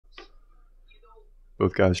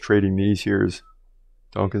Both guys trading knees here as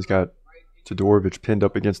Duncan's got Todorovic pinned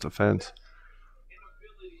up against the fence.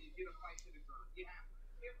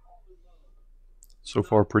 So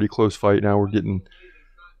far, pretty close fight. Now we're getting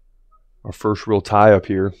our first real tie-up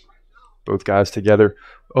here. Both guys together.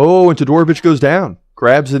 Oh, and Todorovic goes down.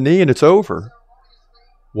 Grabs the knee, and it's over.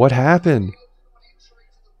 What happened?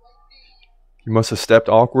 He must have stepped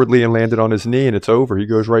awkwardly and landed on his knee, and it's over. He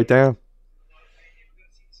goes right down.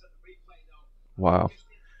 Wow.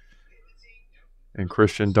 And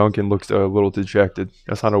Christian Duncan looks a little dejected.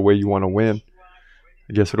 That's not a way you want to win.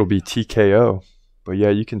 I guess it'll be TKO. But yeah,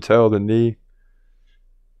 you can tell the knee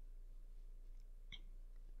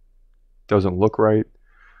doesn't look right.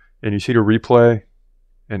 And you see the replay.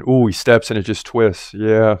 And, ooh, he steps and it just twists.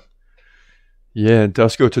 Yeah. Yeah, and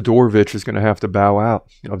Dusko Todorovic is going to have to bow out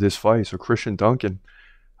of this fight. So Christian Duncan,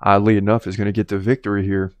 oddly enough, is going to get the victory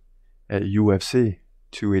here at UFC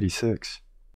 286.